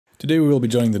Today we will be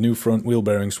joining the new front wheel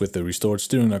bearings with the restored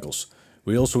steering knuckles.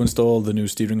 We also installed the new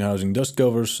steering housing dust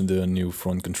covers, the new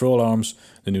front control arms,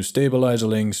 the new stabilizer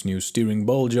links, new steering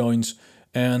ball joints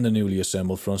and the newly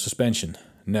assembled front suspension.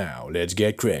 Now let's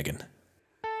get cracking.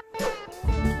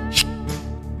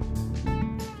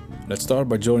 Let's start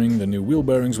by joining the new wheel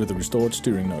bearings with the restored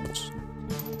steering knuckles.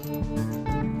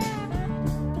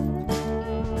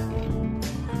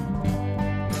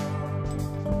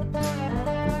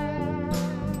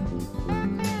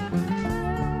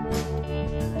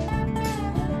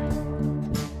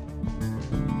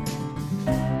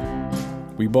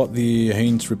 We bought the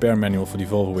Haynes repair manual for the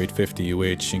Volvo 850,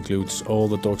 which includes all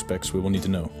the torque specs we will need to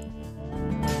know.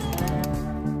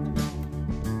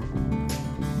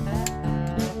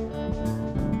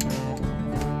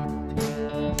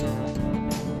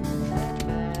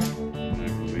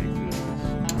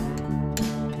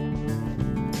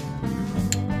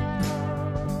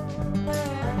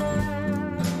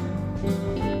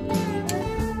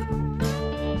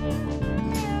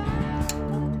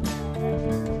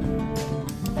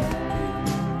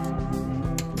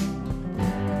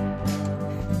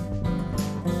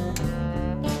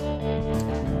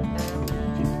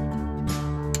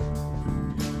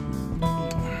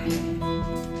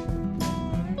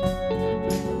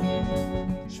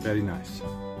 Very nice.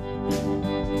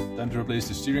 Time to replace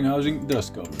the steering housing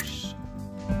dust covers.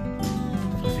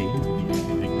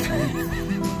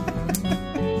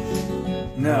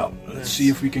 Now, let's see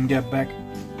if we can get back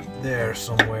there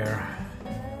somewhere.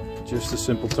 Just a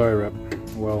simple tie wrap.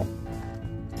 Well,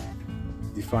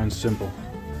 define simple.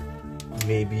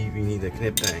 Maybe we need a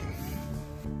clip bang.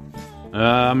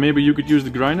 Maybe you could use the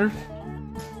grinder?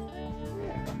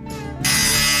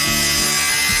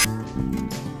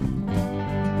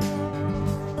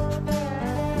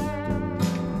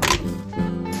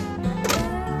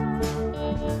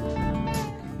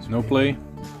 No play?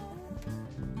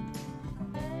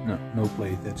 No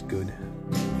play, that's good.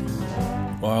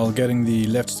 While getting the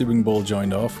left steering ball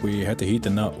joint off, we had to heat the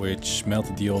nut, which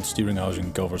melted the old steering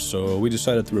housing covers, so we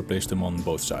decided to replace them on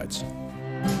both sides.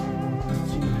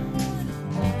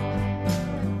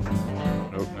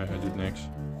 Nope, nee, hij doet niks.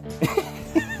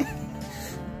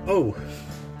 Oh!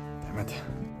 Dammit.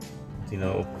 Moet die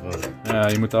nou opgevallen? Ja,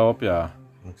 je moet daarop, ja.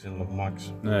 Ik zit op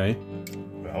max. Nee.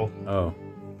 Wel. Oh.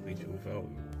 Weet je hoeveel?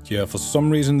 Yeah, for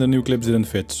some reason the new clips didn't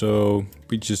fit, so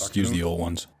we just used the old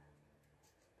ones.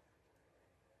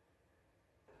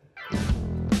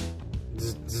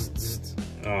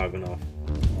 Ah, ik ben af.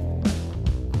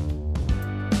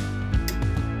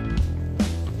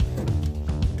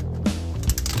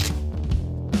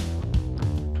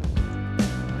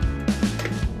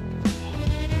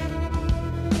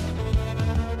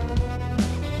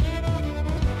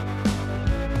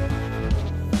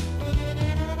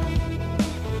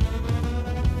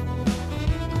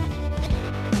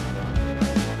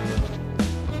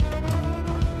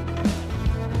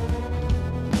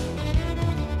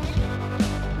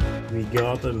 We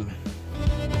got him.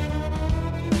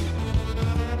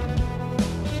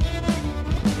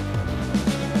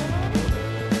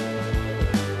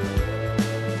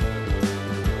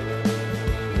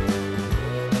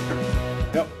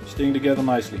 Yep, staying together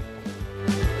nicely.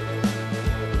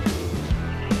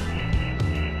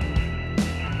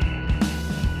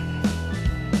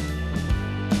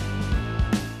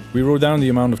 We wrote down the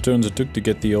amount of turns it took to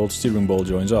get the old steering ball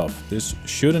joints off. This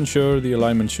should ensure the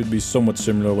alignment should be somewhat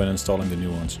similar when installing the new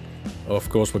ones. Of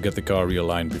course, we'll get the car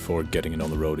realigned before getting it on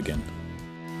the road again.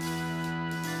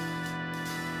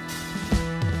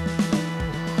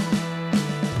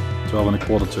 Twelve and a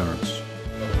quarter turns.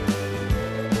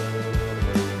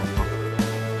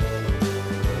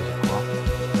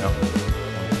 Yep.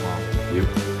 You.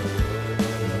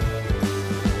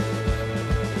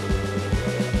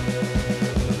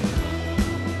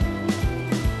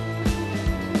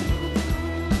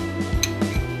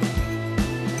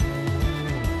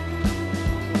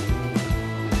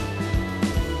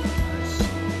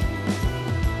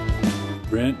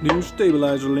 Brand new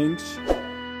stabilizer links.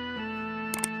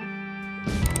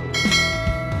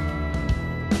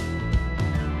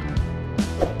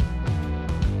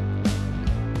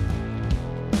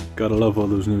 Gotta love all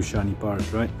those new shiny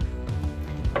parts, right?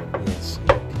 Yes.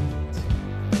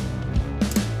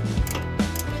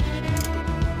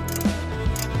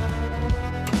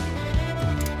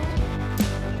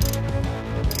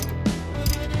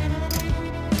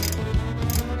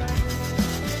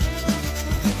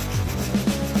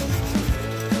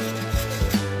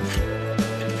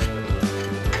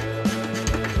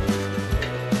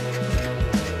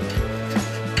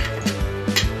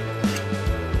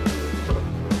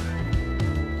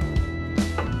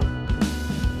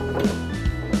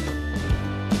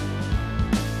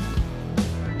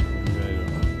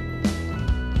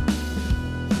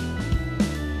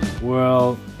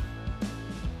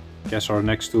 Guess our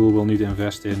next tool we'll need to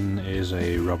invest in is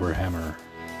a rubber hammer.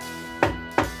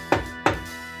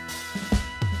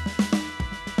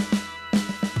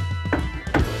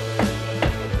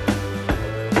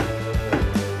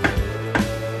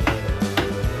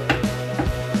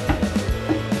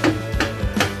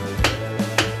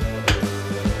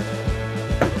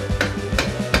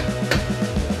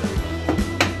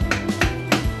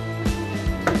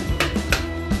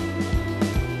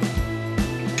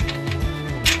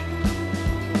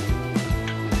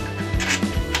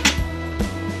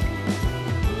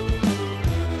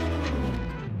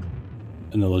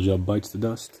 Another job bites the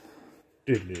dust.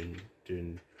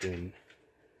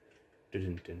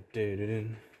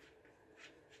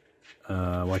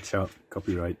 Watch out,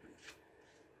 copyright.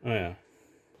 Oh yeah.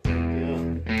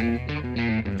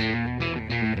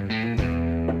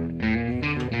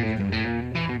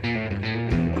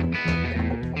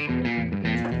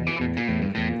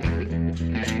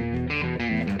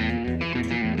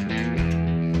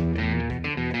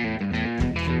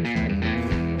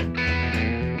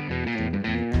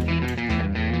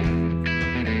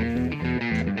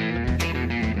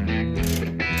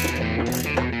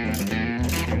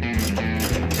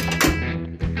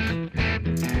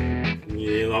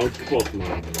 Oud kapot,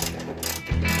 man.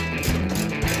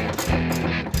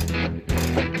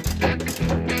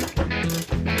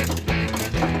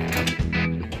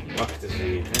 Wacht eens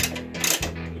even.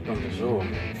 Ik kan er zo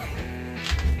mee.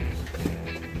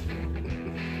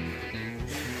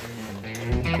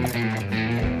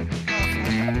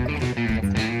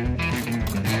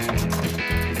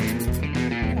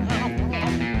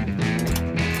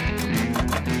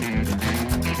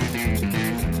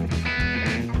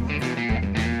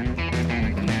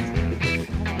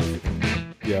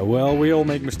 Yeah, well, we all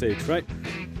make mistakes, right?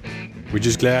 We're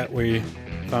just glad we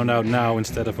found out now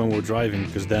instead of when we were driving,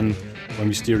 because then when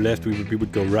we steer left, we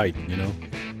would go right, you know?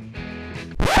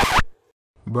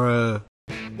 Bruh.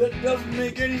 That doesn't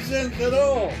make any sense at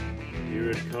all! Here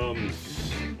it comes.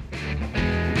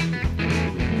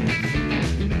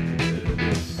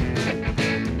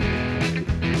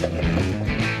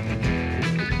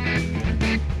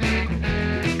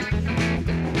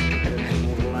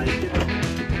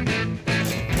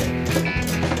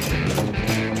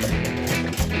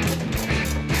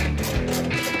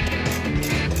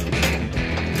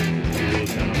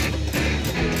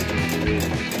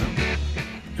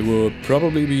 It would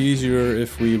probably be easier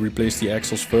if we replaced the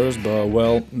axles first, but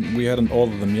well, we hadn't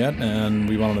ordered them yet and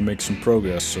we wanted to make some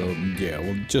progress, so yeah,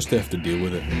 we'll just have to deal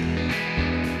with it.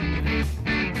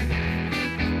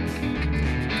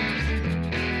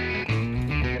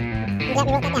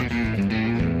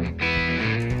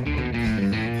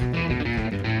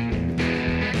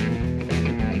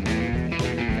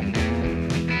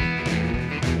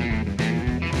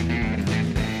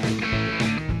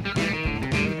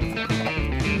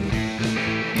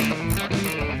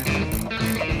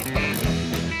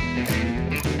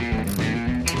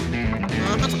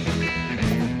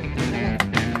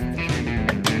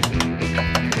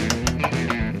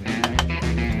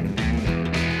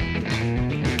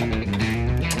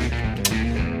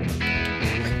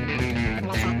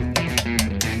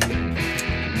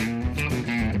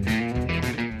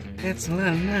 That's a lot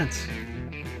of nuts.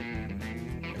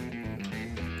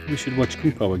 We should watch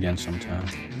Kupo again sometime.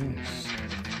 Yes.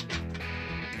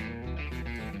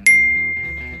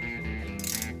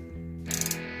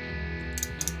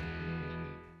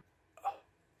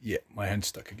 Yeah, my hand's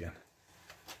stuck again.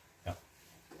 Yeah.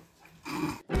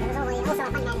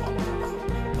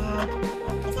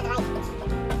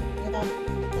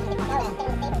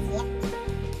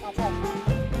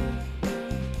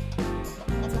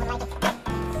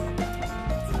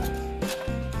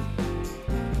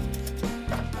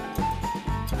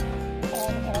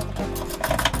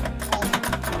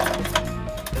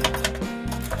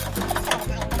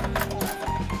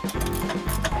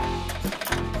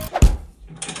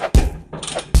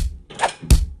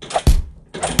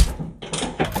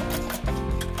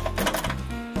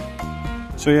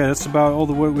 So yeah, that's about all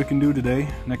the work we can do today.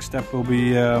 Next step will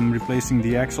be replacing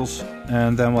the axles,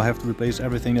 and then we'll have to replace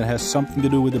everything that has something to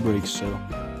do with the brakes. So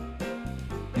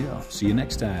yeah, see you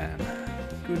next time.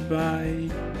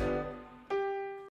 Goodbye.